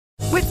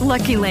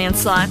Lucky Land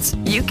Slots,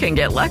 you can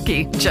get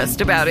lucky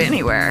just about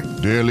anywhere.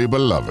 Dearly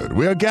beloved,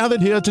 we are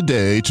gathered here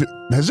today to...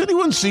 Has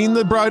anyone seen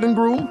the bride and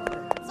groom?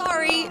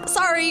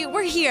 Sorry,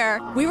 we're here.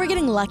 We were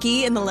getting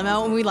lucky in the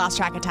limo and we lost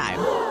track of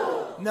time.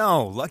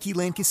 No, Lucky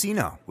Land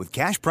Casino, with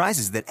cash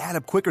prizes that add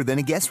up quicker than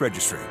a guest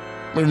registry.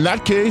 In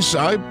that case,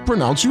 I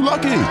pronounce you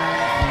lucky.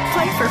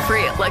 Play for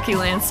free at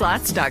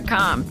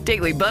LuckyLandSlots.com.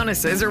 Daily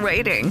bonuses are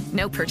waiting.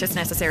 No purchase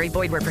necessary.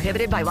 Void where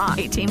prohibited by law.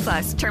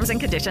 18+. Terms and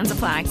conditions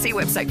apply. See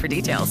website for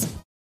details.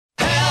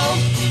 Help!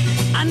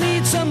 I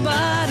need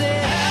somebody.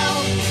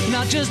 Help!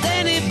 Not just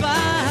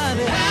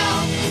anybody.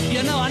 Help!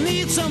 You know I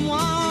need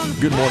someone.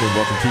 Good morning.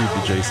 Welcome to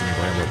the Jason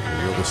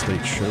Bramblett Real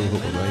Estate Show.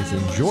 Hope everybody's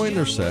enjoying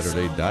their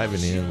Saturday.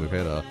 Diving in. We've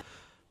had a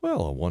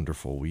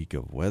wonderful week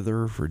of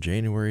weather for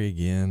January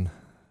again.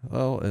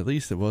 Well, at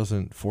least it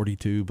wasn't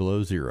 42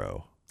 below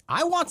zero.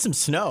 I want some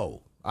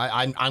snow.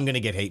 I'm going to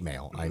get hate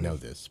mail. I know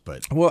this,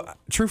 but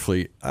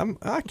truthfully,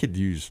 I could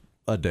use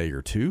a day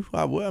or two.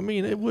 I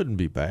mean, it wouldn't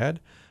be bad.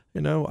 You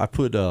know, I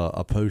put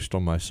a post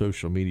on my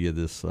social media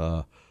this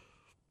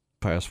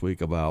past week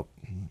about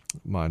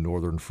my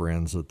northern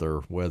friends that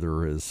their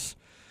weather is,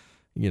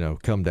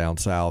 come down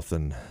south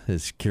and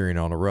is carrying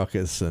on a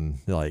ruckus and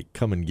like,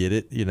 come and get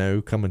it,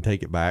 come and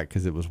take it back.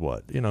 Cause it was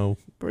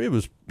it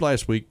was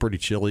last week pretty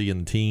chilly in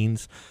the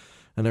teens.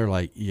 And they're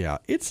like, yeah,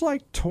 it's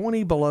like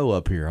 20 below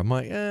up here. I'm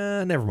like,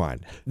 never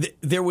mind.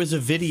 There was a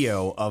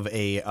video of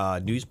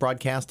a news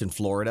broadcast in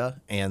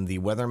Florida, and the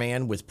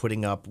weatherman was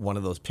putting up one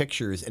of those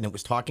pictures, and it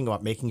was talking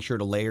about making sure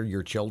to layer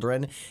your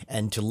children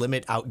and to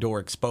limit outdoor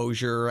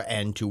exposure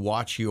and to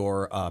watch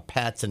your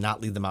pets and not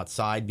leave them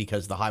outside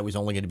because the high was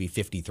only going to be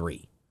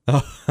 53.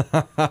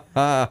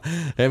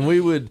 And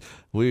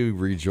we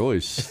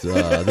rejoiced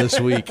this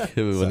week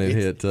when it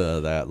hit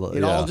that.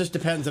 It all just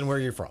depends on where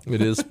you're from.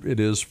 It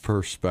is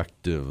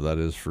perspective. That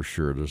is for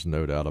sure. There's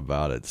no doubt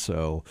about it.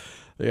 So,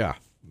 yeah.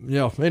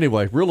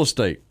 Anyway, real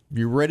estate.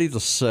 You're ready to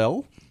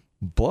sell,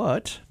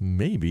 but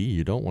maybe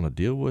you don't want to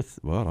deal with,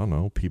 I don't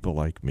know, people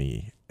like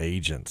me,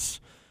 agents.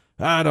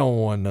 I don't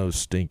want no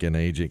stinking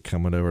agent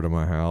coming over to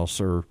my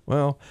house or,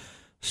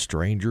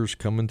 strangers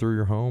coming through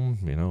your home,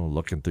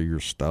 looking through your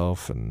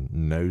stuff and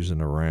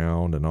nosing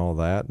around and all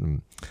that.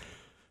 And,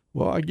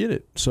 I get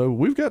it. So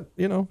we've got,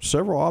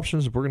 several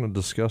options we're going to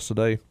discuss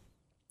today.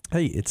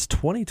 Hey, it's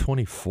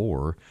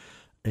 2024,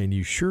 and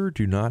you sure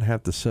do not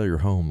have to sell your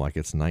home like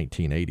it's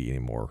 1980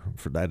 anymore.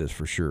 That is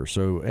for sure.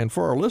 So, and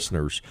for our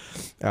listeners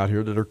out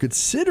here that are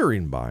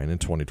considering buying in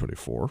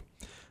 2024,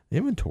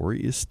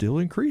 inventory is still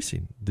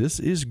increasing. This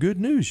is good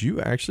news.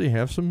 You actually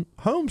have some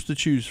homes to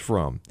choose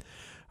from.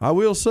 I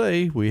will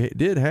say we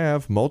did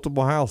have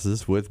multiple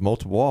houses with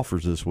multiple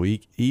offers this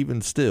week,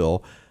 even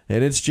still,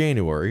 and it's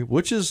January,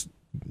 which is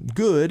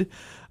good.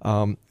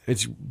 Our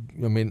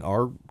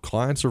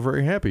clients are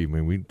very happy. I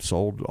mean, we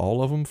sold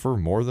all of them for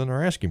more than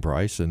our asking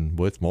price and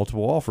with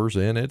multiple offers,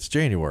 and it's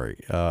January.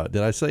 Did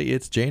I say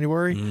it's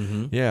January?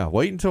 Mm-hmm. Yeah,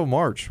 wait until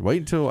March.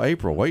 Wait until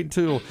April. Wait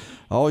until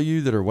all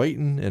you that are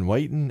waiting,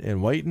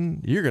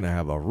 you're going to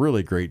have a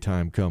really great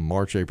time come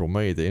March, April,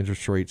 May. The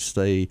interest rates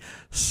stay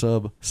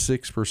sub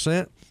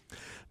 6%.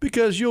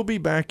 Because you'll be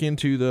back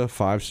into the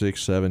 5,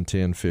 6, 7,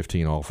 10,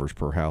 15 offers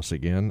per house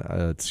again.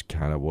 It's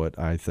kind of what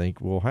I think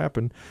will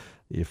happen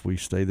if we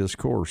stay this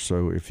course.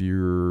 So if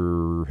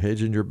you're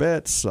hedging your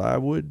bets, I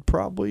would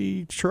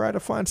probably try to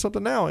find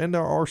something now. And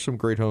there are some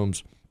great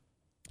homes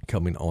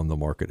coming on the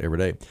market every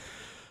day.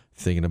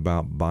 Thinking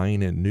about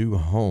buying a new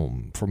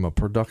home from a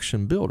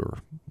production builder,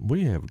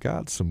 we have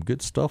got some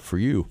good stuff for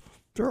you.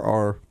 There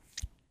are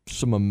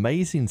some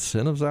amazing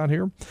incentives out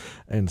here,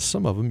 and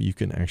some of them you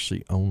can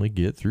actually only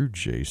get through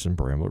Jason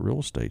Bramblett Real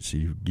Estate. So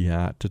you've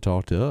got to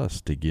talk to us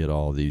to get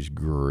all these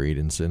great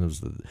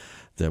incentives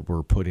that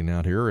we're putting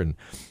out here, and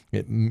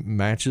it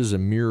matches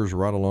and mirrors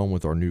right along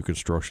with our new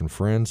construction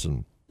friends.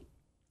 And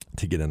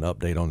to get an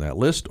update on that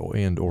list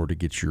or to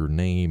get your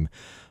name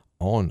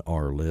on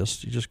our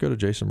list, you just go to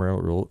Jason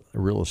Bramblett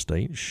Real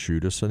Estate,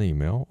 shoot us an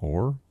email,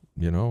 or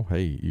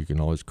hey, you can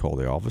always call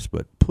the office,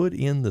 but put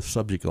in the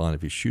subject line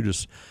if you shoot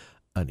us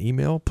an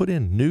email, put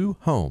in new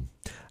home.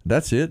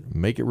 That's it.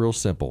 Make it real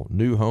simple.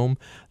 New home.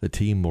 The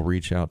team will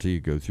reach out to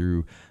you, go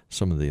through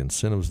some of the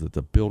incentives that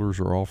the builders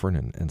are offering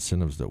and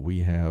incentives that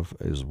we have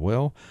as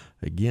well.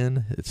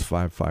 Again, it's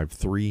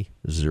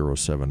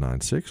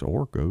 553-0796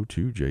 or go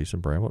to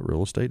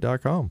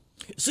jasonbramlettrealestate.com.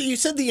 So you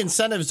said the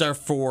incentives are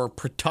for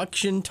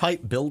production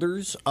type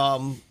builders.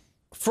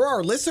 For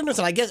our listeners,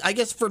 and I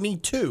guess for me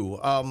too,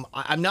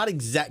 I'm not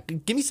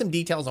exact. Give me some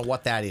details on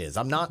what that is.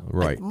 I'm not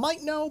right. I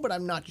might know, but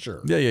I'm not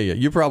sure. Yeah.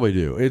 You probably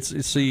do. It's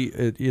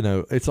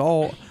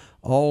all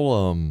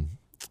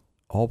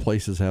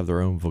places have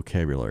their own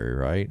vocabulary,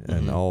 right? Mm-hmm.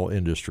 And all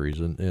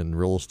industries and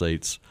real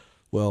estate's,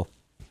 we're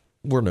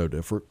no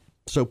different.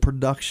 So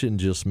production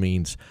just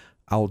means,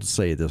 I'll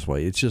say it this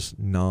way, it's just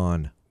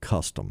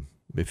non-custom,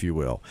 if you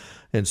will.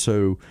 And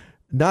so,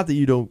 not that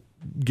you don't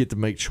get to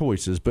make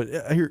choices, but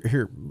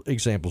here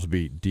examples would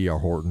be D.R.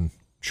 Horton,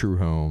 True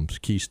Homes,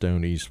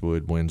 Keystone,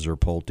 Eastwood, Windsor,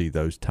 Pulte,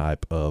 those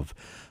type of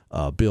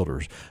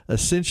builders.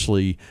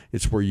 Essentially,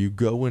 it's where you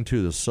go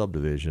into the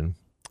subdivision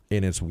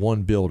and it's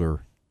one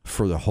builder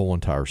for the whole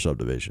entire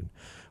subdivision.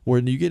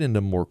 When you get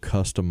into more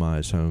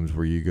customized homes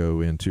where you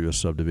go into a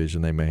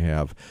subdivision, they may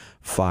have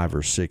 5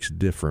 or 6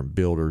 different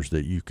builders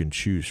that you can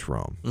choose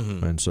from.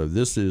 And so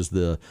this is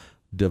the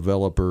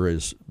developer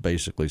is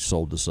basically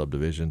sold the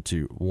subdivision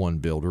to one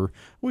builder.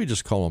 We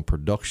just call them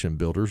production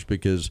builders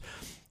because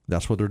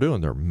that's what they're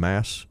doing. They're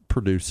mass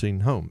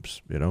producing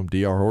homes. You know,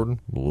 D.R. Horton,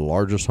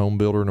 largest home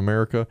builder in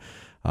America.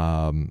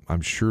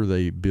 I'm sure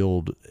they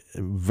build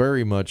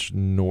very much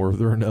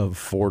northern of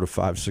 400 to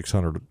 500,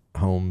 600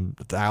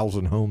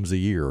 1,000 homes a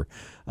year.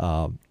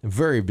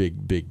 Very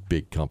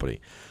big company,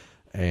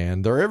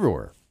 and they're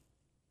everywhere.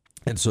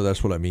 And so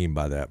that's what I mean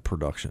by that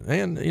production.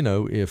 And you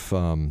know, if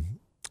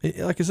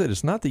like I said,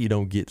 it's not that you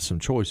don't get some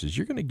choices.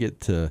 You're going to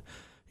get to,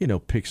 you know,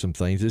 pick some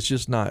things. It's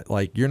just not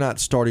like you're not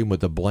starting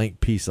with a blank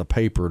piece of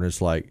paper and it's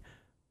like,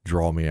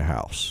 draw me a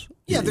house.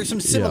 Yeah, there's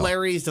some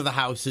similarities to the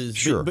houses,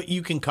 sure. but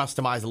you can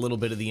customize a little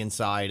bit of the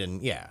inside, and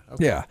okay.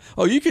 Yeah.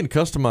 Oh, you can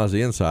customize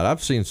the inside.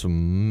 I've seen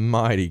some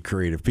mighty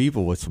creative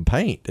people with some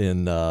paint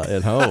in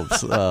homes,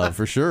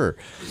 for sure.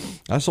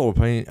 I sold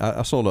a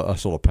house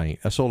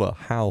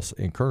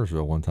in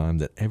Kernersville one time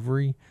that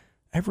every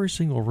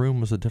single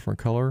room was a different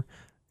color,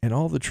 and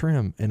all the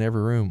trim in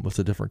every room was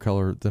a different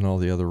color than all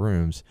the other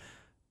rooms.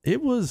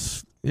 It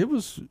was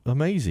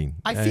amazing.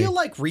 I feel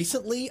like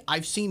recently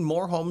I've seen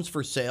more homes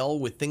for sale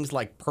with things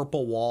like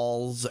purple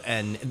walls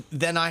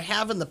than I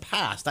have in the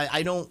past.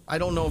 I don't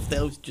know if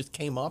those just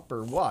came up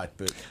or what,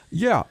 but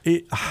yeah,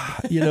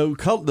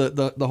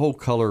 the whole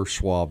color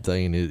swab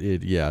thing.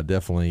 It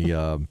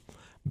definitely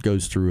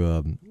goes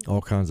through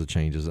all kinds of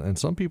changes, and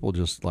some people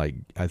just I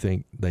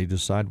think they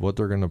decide what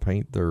they're going to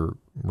paint their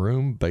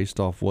room based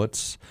off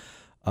what's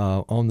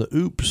on the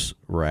Oops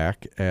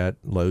rack at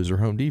Lowe's or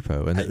Home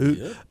Depot. And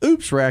the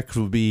Oops rack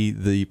would be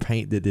the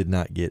paint that did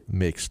not get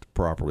mixed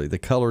properly. The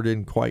color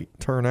didn't quite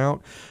turn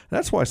out.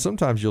 That's why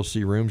sometimes you'll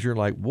see rooms, you're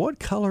like, what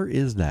color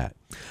is that?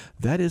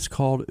 That is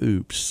called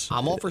Oops.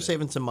 I'm all for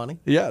saving some money.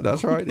 Yeah,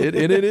 that's right. It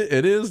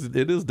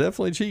is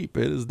definitely cheap.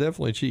 It is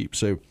definitely cheap.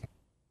 So,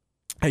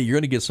 hey, you're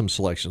going to get some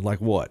selections.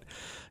 Like what?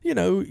 You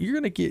know, you're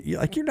going to get,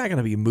 you're not going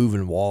to be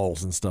moving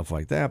walls and stuff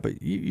like that,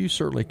 but you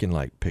certainly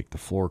can pick the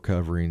floor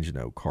coverings,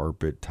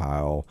 carpet,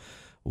 tile,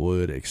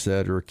 wood,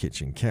 etc.,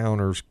 kitchen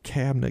counters,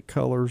 cabinet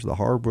colors, the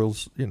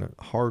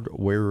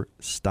hardware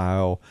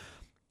style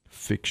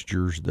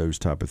fixtures, those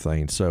type of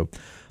things. So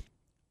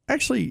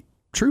actually,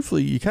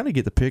 truthfully, you kind of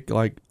get to pick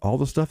all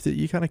the stuff that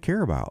you kind of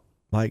care about.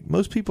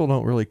 Most people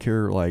don't really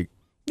care,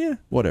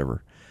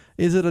 whatever.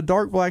 Is it a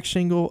dark black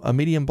shingle, a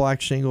medium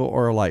black shingle,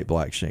 or a light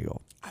black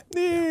shingle?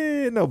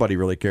 Nobody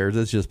really cares.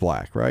 It's just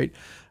black, right?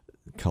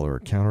 Color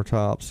of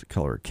countertops,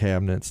 color of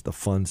cabinets, the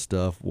fun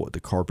stuff, what the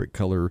carpet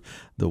color,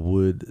 the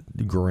wood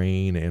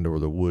grain and or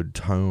the wood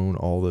tone,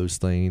 all those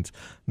things.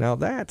 Now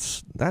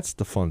that's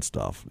the fun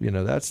stuff.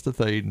 That's the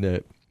thing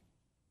that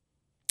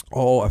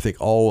I think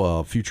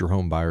all future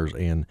home buyers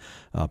and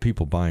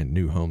people buying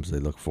new homes, they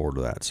look forward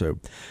to that. So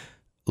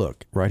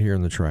look, right here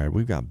in the Triad,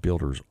 we've got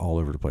builders all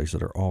over the place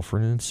that are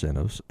offering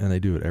incentives, and they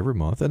do it every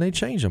month, and they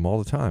change them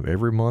all the time.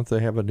 Every month they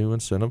have a new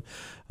incentive.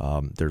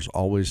 There's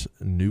always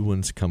new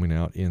ones coming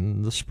out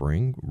in the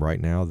spring. Right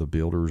now, the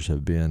builders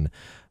have been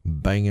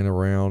banging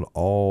around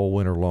all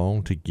winter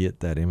long to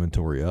get that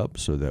inventory up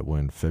so that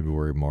when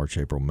February, March,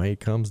 April, May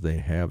comes, they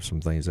have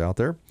some things out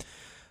there.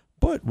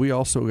 But we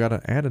also got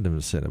an added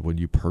incentive. When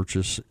you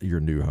purchase your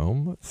new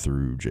home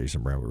through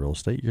Jason Bramblett Real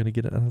Estate, you're going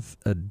to get an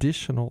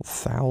additional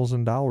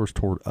 $1,000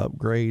 toward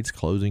upgrades,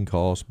 closing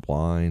costs,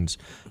 blinds,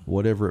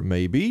 whatever it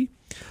may be.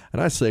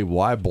 And I say,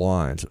 why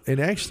blinds? And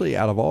actually,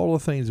 out of all the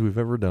things we've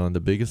ever done, the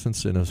biggest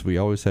incentives, we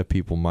always have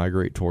people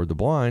migrate toward the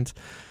blinds.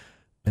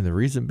 And the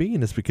reason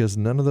being is because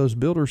none of those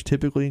builders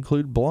typically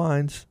include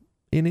blinds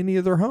in any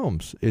of their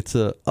homes. It's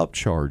a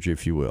upcharge,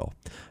 if you will.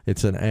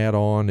 It's an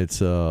add-on.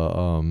 It's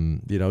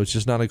it's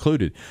just not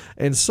included.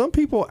 And some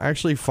people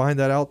actually find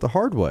that out the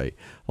hard way.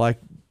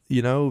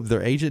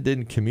 Their agent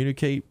didn't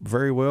communicate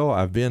very well.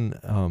 I've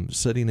been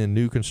sitting in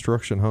new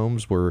construction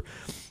homes where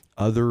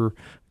other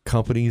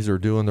companies are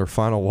doing their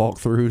final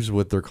walkthroughs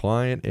with their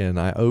client, and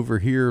I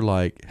overhear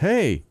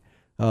hey,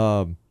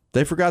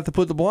 they forgot to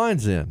put the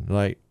blinds in.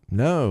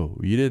 No,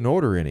 you didn't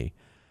order any.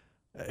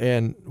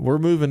 And we're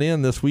moving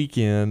in this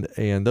weekend,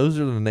 and those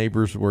are the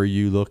neighbors where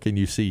you look and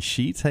you see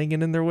sheets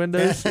hanging in their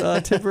windows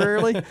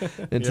temporarily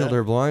until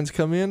their blinds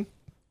come in,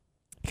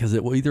 because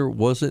it either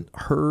wasn't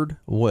heard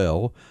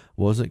well,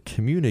 wasn't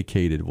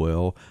communicated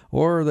well,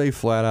 or they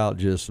flat out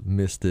just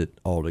missed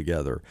it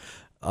altogether.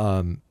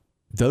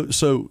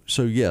 So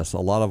yes, a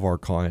lot of our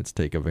clients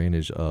take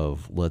advantage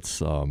of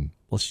let's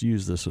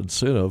use this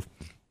incentive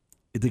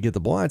to get the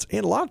blinds.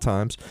 And a lot of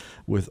times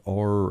with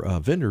our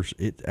vendors,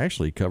 it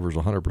actually covers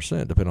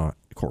 100%, depending on,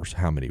 of course,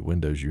 how many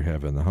windows you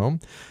have in the home.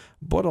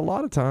 But a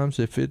lot of times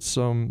if it's,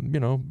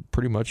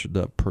 pretty much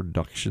the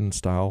production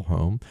style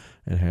home,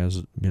 it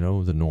has,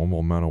 the normal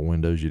amount of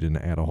windows, you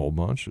didn't add a whole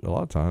bunch. A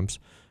lot of times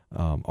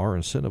our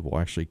incentive will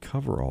actually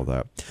cover all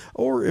that.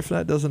 Or if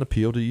that doesn't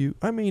appeal to you,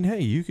 I mean,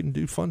 hey, you can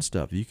do fun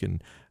stuff. You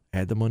can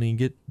add the money and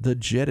get the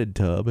jetted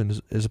tub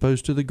as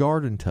opposed to the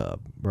garden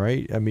tub,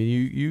 right? I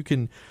mean, you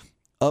can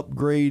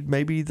upgrade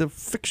maybe the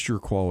fixture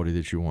quality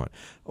that you want.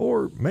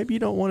 Or maybe you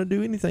don't want to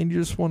do anything. You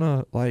just want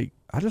to, like,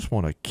 I just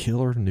want a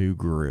killer new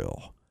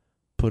grill.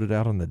 Put it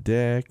out on the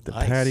deck, the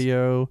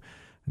patio.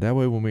 That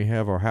way when we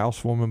have our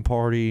housewarming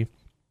party,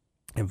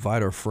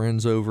 invite our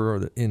friends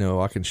over, you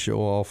know, I can show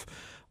off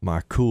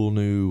my cool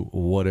new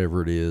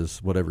whatever it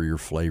is, whatever your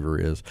flavor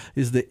is.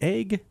 Is the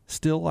egg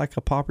still like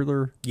a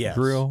popular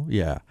grill?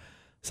 Yeah.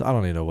 So I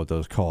don't even know what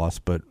those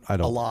cost, but I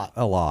don't.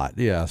 A lot.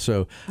 Yeah.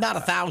 So not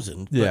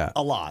 1,000, but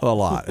a lot. A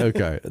lot.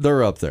 Okay.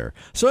 They're up there.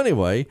 So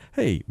anyway,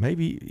 hey,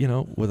 maybe, you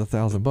know, with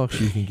 $1,000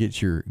 you can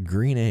get your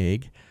green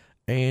egg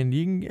and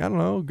you can, I don't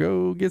know,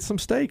 go get some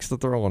steaks to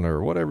throw on there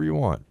or whatever you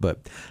want.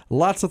 But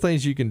lots of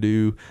things you can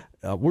do.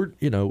 We're,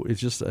 you know, it's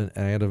just an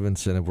added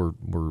incentive. We're,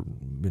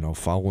 you know,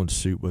 following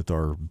suit with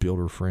our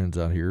builder friends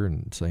out here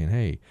and saying,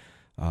 hey,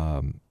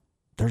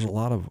 there's a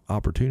lot of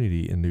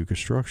opportunity in new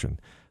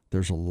construction.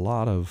 There's a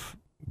lot of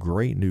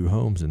great new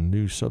homes and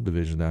new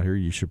subdivisions out here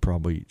you should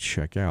probably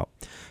check out.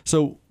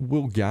 So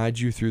we'll guide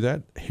you through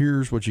that.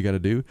 Here's what you got to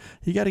do.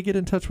 You got to get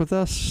in touch with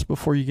us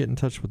before you get in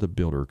touch with the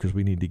builder, because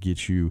we need to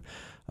get you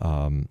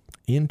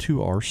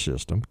into our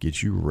system,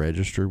 get you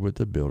registered with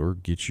the builder,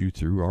 get you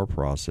through our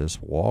process,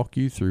 walk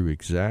you through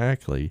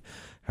exactly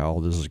how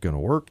this is going to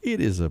work.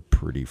 It is a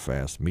pretty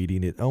fast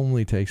meeting. It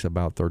only takes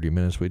about 30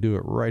 minutes. We do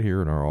it right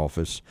here in our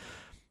office.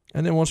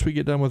 And then once we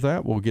get done with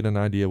that, we'll get an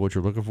idea of what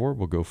you're looking for.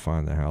 We'll go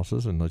find the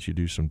houses and let you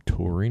do some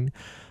touring.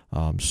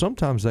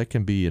 Sometimes that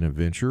can be an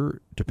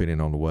adventure, depending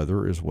on the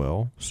weather as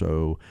well.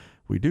 So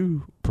we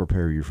do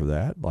prepare you for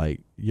that.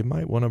 Like, you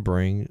might want to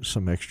bring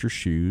some extra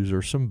shoes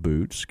or some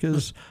boots,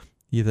 because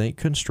you think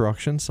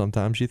construction,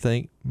 sometimes you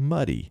think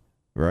muddy,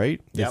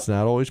 right? Yep. It's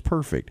not always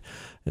perfect.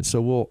 And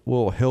so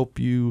we'll help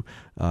you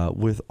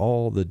with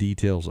all the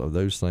details of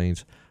those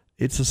things.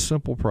 It's a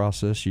simple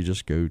process. You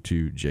just go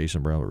to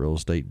Jason Bramblett Real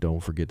Estate.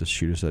 Don't forget to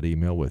shoot us that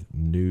email with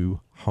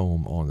new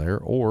home on there,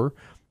 or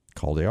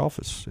call the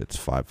office. It's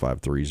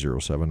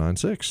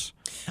 553-0796.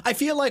 I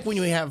feel like when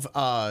you have,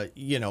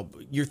 you know,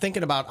 you're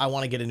thinking about, I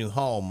want to get a new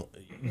home,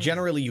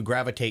 generally you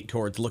gravitate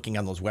towards looking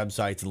on those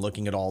websites and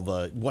looking at all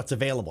the what's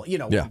available, you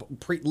know,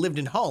 lived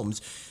in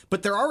homes.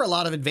 But there are a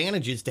lot of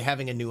advantages to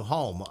having a new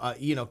home.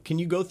 You know, can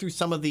you go through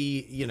some of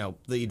the, you know,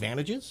 the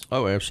advantages?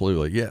 Oh,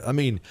 absolutely. Yeah. I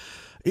mean,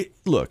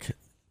 look,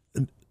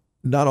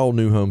 not all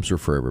new homes are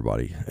for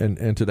everybody.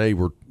 And today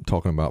we're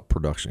talking about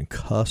production.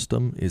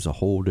 Custom is a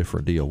whole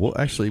different deal.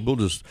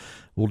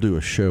 We'll do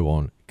a show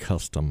on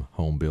custom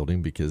home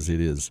building, because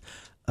it is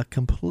a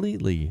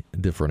completely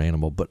different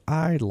animal. But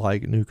I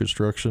like new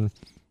construction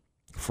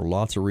for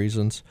lots of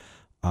reasons.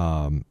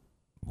 One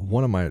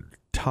of my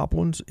top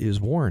ones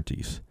is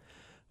warranties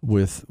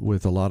with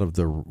a lot of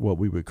the, what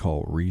we would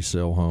call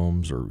resale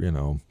homes, or, you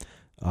know,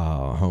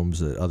 homes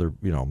that other,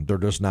 you know, they're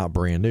just not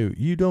brand new.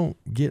 You don't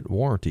get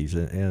warranties.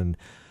 And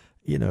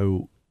you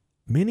know,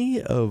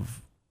 many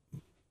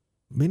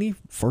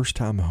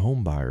first-time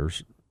home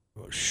buyers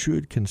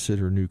should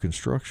consider new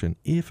construction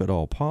if at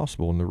all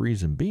possible. And the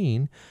reason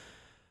being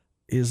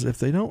is if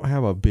they don't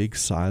have a big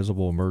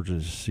sizable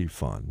emergency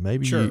fund,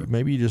 maybe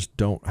you just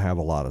don't have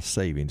a lot of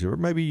savings, or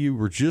maybe you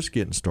were just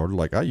getting started.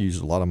 Like I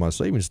used a lot of my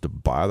savings to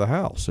buy the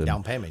house. And,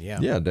 down payment,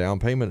 down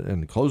payment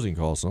and closing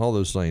costs and all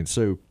those things.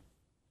 So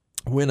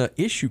when an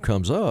issue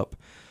comes up,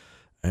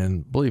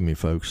 and believe me,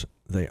 folks,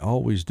 they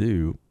always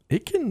do,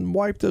 it can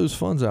wipe those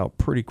funds out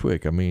pretty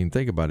quick. I mean,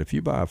 think about it. If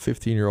you buy a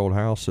 15-year-old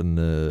house and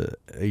the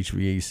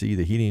HVAC,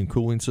 the heating and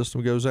cooling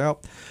system goes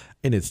out,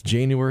 and it's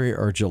January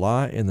or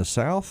July in the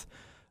South,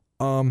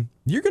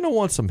 you're going to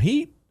want some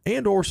heat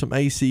and or some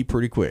AC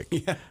pretty quick.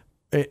 Yeah.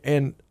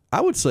 And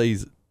I would say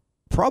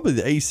probably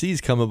the AC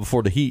is coming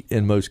before the heat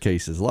in most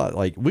cases. A lot,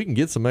 like, we can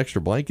get some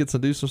extra blankets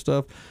and do some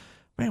stuff.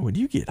 Man, when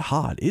you get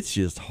hot, it's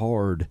just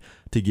hard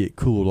to get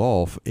cooled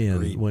off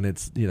when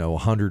it's, you know,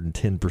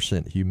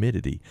 110%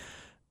 humidity.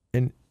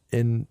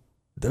 And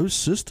those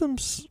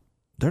systems,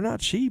 they're not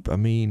cheap. I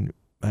mean,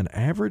 an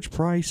average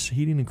price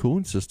heating and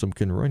cooling system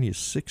can run you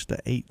 $6,000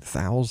 to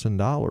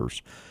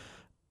 $8,000.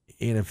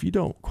 And if you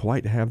don't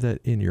quite have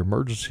that in your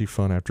emergency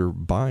fund after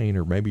buying,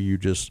 or maybe you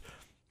just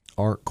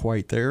aren't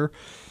quite there,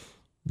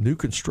 new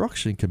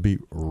construction can be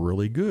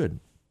really good.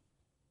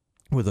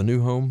 With a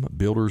new home,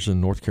 builders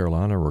in North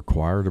Carolina are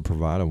required to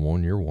provide a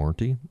 1-year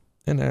warranty.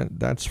 And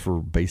that's for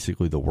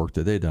basically the work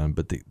that they've done.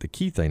 But the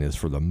key thing is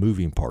for the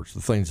moving parts,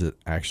 the things that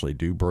actually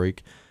do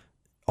break.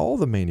 All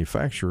the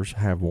manufacturers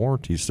have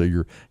warranties. So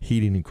your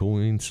heating and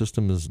cooling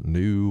system is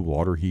new,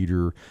 water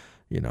heater,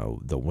 you know,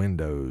 the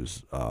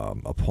windows,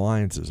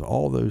 appliances,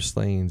 all those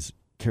things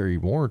carry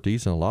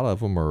warranties. And a lot of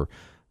them are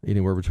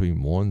anywhere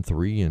between 1,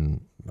 3,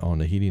 and on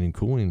the heating and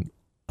cooling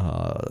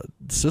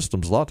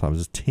systems, a lot of times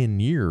it's 10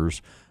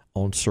 years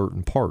on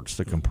certain parts,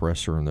 the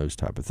compressor and those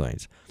type of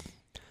things.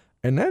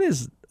 And that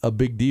is a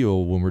big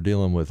deal when we're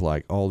dealing with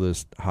like all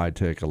this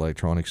high-tech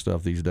electronic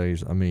stuff these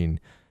days. I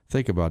mean,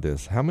 think about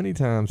this. How many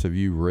times have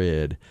you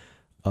read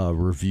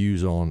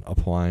reviews on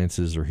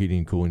appliances or heating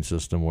and cooling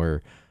system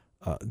where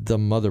the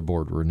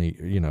motherboard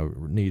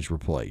needs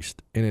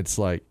replaced? And it's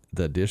like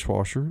the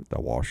dishwasher,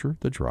 the washer,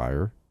 the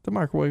dryer, the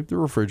microwave, the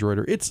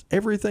refrigerator.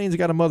 Everything's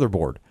got a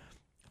motherboard.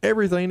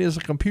 Everything is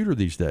a computer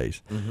these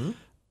days. Mm-hmm.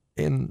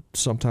 And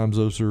sometimes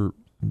those are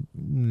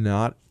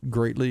not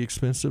greatly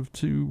expensive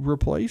to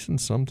replace, and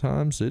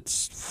sometimes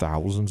it's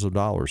thousands of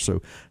dollars.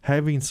 So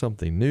having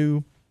something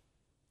new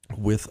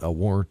with a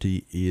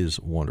warranty is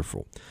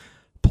wonderful.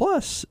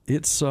 Plus,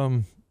 it's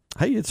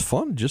it's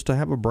fun just to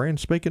have a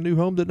brand spanking new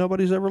home that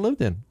nobody's ever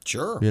lived in.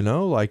 Sure.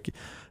 Like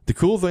the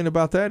cool thing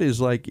about that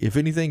is, like, if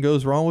anything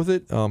goes wrong with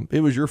it,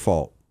 it was your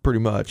fault. Pretty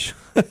much.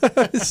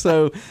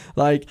 So,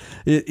 like,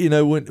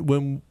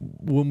 when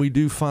we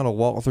do final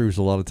walkthroughs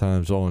a lot of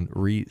times on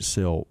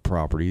resale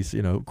properties,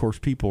 of course,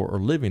 people are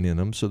living in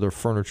them, so their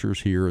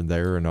furniture's here and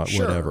there and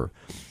whatever.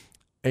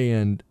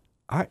 And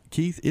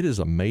Keith, it is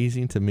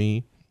amazing to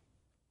me,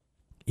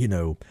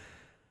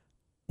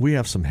 we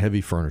have some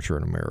heavy furniture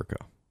in America.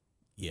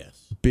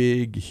 Yes.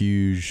 Big,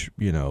 huge,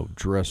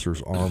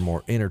 dressers,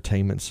 armoire,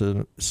 entertainment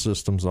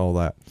systems, all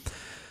that.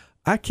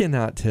 I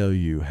cannot tell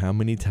you how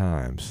many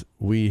times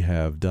we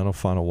have done a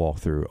final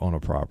walkthrough on a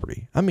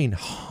property. I mean,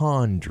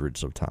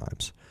 hundreds of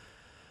times.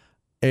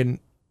 And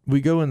we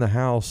go in the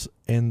house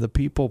and the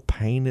people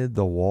painted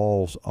the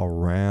walls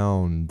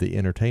around the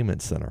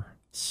entertainment center.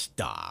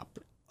 Stop.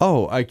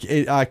 Oh, I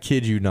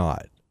kid you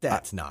not.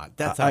 That's not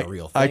a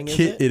real thing, is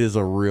it? It is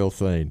a real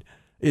thing.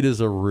 It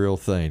is a real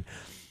thing.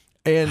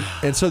 And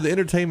so the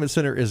entertainment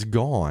center is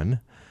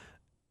gone.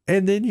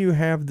 And then you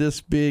have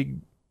this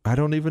big, I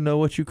don't even know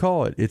what you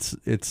call it.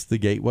 It's the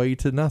gateway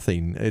to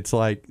nothing. It's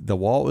like the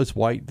wall is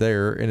white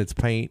there and it's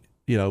paint,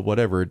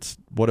 whatever. It's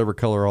whatever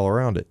color all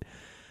around it.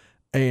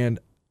 And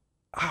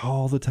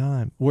all the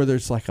time where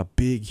there's like a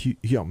big,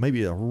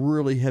 maybe a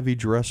really heavy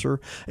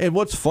dresser. And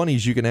what's funny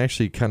is you can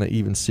actually kind of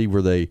even see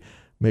where they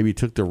maybe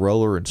took the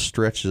roller and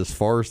stretched as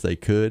far as they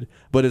could,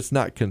 but it's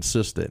not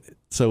consistent.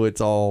 So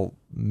it's all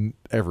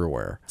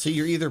everywhere. So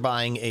you're either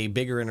buying a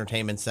bigger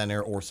entertainment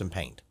center or some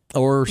paint.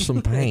 Or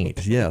some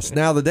paint, yes.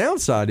 Now, the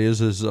downside is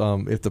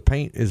if the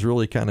paint is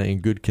really kind of in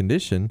good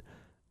condition,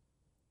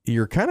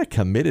 you're kind of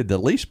committed to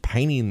at least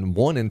painting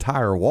one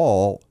entire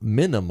wall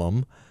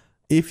minimum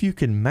if you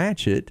can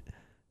match it,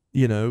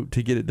 to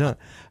get it done.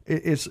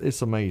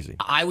 It's amazing.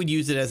 I would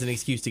use it as an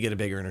excuse to get a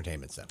bigger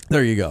entertainment center.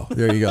 There you go.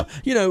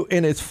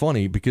 And it's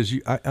funny because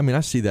I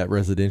see that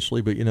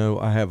residentially, but,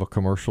 I have a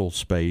commercial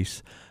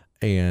space.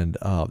 And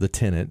the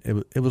tenant,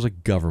 it was a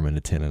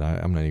government tenant.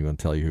 I'm not even going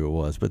to tell you who it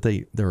was, but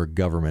they're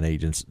government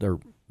agents. They're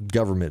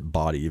government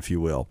body, if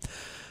you will.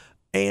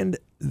 And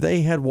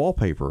they had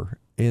wallpaper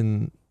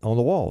on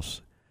the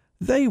walls.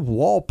 They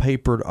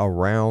wallpapered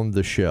around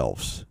the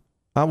shelves.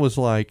 I was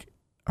like,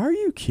 are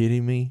you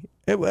kidding me?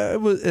 It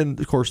was, and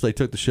of course they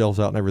took the shelves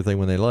out and everything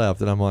when they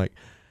left. And I'm like,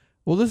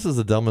 well, this is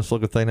the dumbest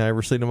looking thing I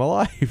ever seen in my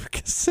life.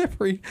 Because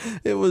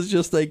it was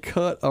just they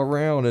cut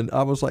around, and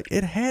I was like,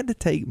 it had to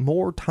take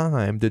more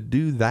time to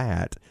do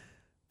that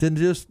than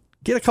just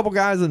get a couple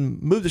guys and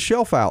move the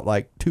shelf out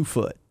like 2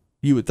 foot.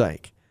 You would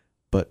think,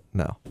 but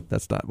no,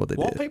 that's not what they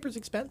did. Wallpaper's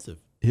expensive.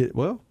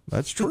 Well,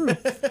 that's true.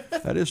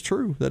 That is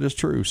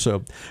true.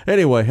 So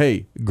anyway,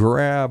 hey,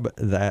 grab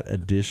that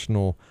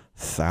additional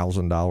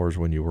 $1,000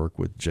 when you work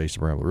with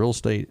Jason Bramblett Real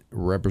Estate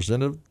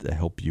representative to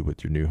help you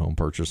with your new home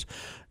purchase.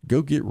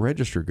 Go get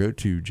registered. Go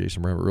to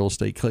Jason Bramblett Real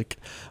Estate. Click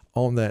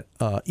on that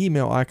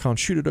email icon.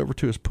 Shoot it over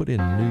to us. Put in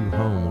new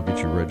home. We'll get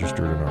you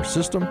registered in our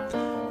system.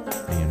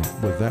 And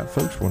with that,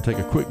 folks, we're going to take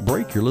a quick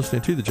break. You're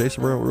listening to the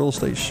Jason Bramblett Real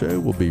Estate Show.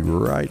 We'll be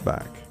right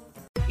back.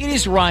 It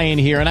is Ryan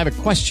here, and I have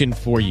a question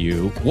for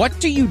you. What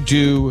do you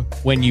do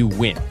when you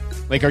win?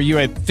 Like, are you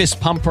a fist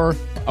pumper,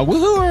 a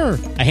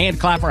woohooer, a hand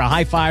clapper, a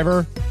high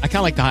fiver? I kind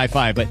of like the high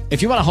five, but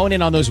if you want to hone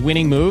in on those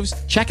winning moves,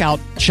 check out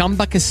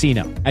Chumba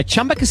Casino. At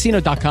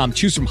ChumbaCasino.com,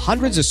 choose from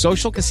hundreds of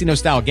social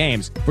casino-style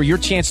games for your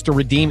chance to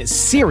redeem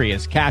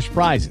serious cash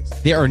prizes.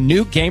 There are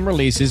new game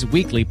releases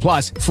weekly,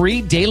 plus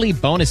free daily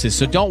bonuses.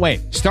 So don't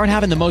wait. Start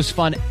having the most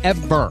fun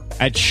ever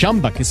at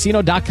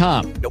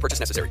ChumbaCasino.com. No purchase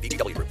necessary.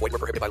 VGW Group. Void where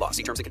prohibited by law.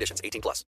 See terms and conditions. 18+.